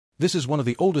This is one of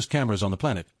the oldest cameras on the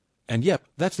planet, and yep,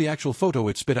 that's the actual photo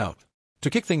it spit out. To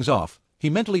kick things off, he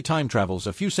mentally time travels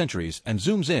a few centuries and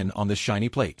zooms in on this shiny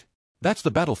plate. That's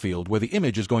the battlefield where the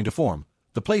image is going to form,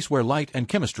 the place where light and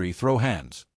chemistry throw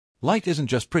hands. Light isn't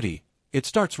just pretty, it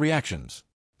starts reactions.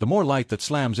 The more light that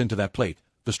slams into that plate,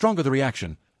 the stronger the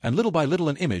reaction, and little by little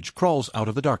an image crawls out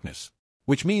of the darkness.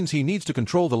 Which means he needs to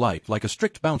control the light like a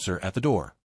strict bouncer at the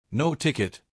door. No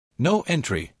ticket. No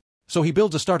entry. So he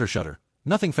builds a starter shutter.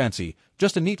 Nothing fancy,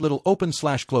 just a neat little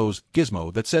open/close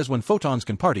gizmo that says when photons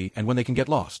can party and when they can get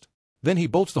lost. Then he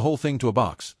bolts the whole thing to a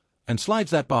box, and slides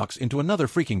that box into another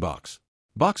freaking box.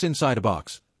 Box inside a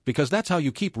box, because that's how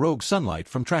you keep rogue sunlight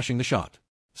from trashing the shot.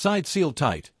 Side sealed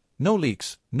tight, no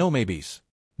leaks, no maybes.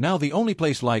 Now the only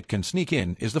place light can sneak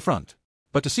in is the front.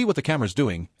 But to see what the camera's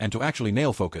doing, and to actually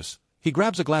nail focus, he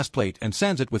grabs a glass plate and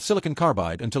sands it with silicon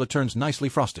carbide until it turns nicely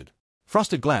frosted.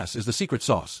 Frosted glass is the secret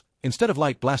sauce. Instead of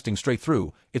light blasting straight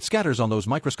through, it scatters on those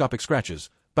microscopic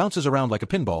scratches, bounces around like a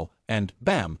pinball, and,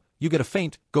 bam, you get a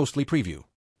faint, ghostly preview.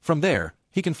 From there,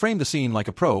 he can frame the scene like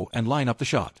a pro and line up the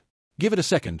shot. Give it a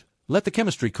second, let the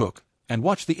chemistry cook, and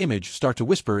watch the image start to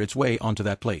whisper its way onto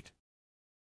that plate.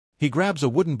 He grabs a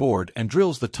wooden board and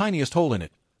drills the tiniest hole in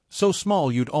it, so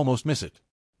small you'd almost miss it.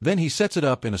 Then he sets it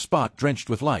up in a spot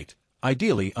drenched with light,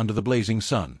 ideally under the blazing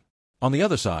sun. On the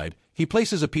other side, he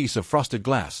places a piece of frosted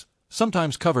glass,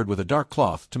 sometimes covered with a dark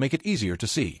cloth to make it easier to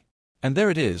see. And there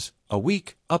it is, a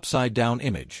weak, upside-down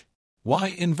image.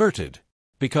 Why inverted?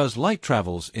 Because light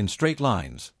travels in straight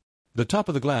lines. The top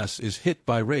of the glass is hit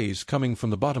by rays coming from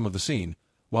the bottom of the scene,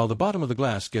 while the bottom of the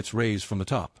glass gets rays from the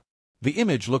top. The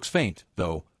image looks faint,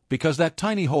 though, because that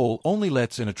tiny hole only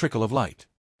lets in a trickle of light.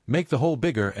 Make the hole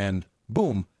bigger and,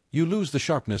 boom, you lose the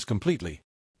sharpness completely.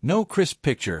 No crisp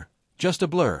picture, just a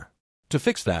blur. To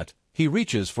fix that, he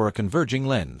reaches for a converging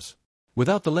lens.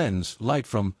 Without the lens, light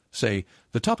from, say,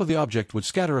 the top of the object would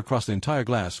scatter across the entire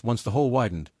glass once the hole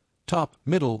widened, top,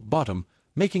 middle, bottom,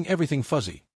 making everything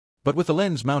fuzzy. But with the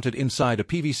lens mounted inside a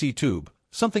PVC tube,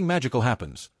 something magical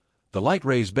happens. The light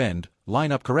rays bend,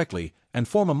 line up correctly, and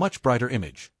form a much brighter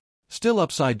image. Still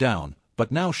upside down,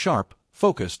 but now sharp,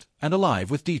 focused, and alive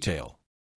with detail.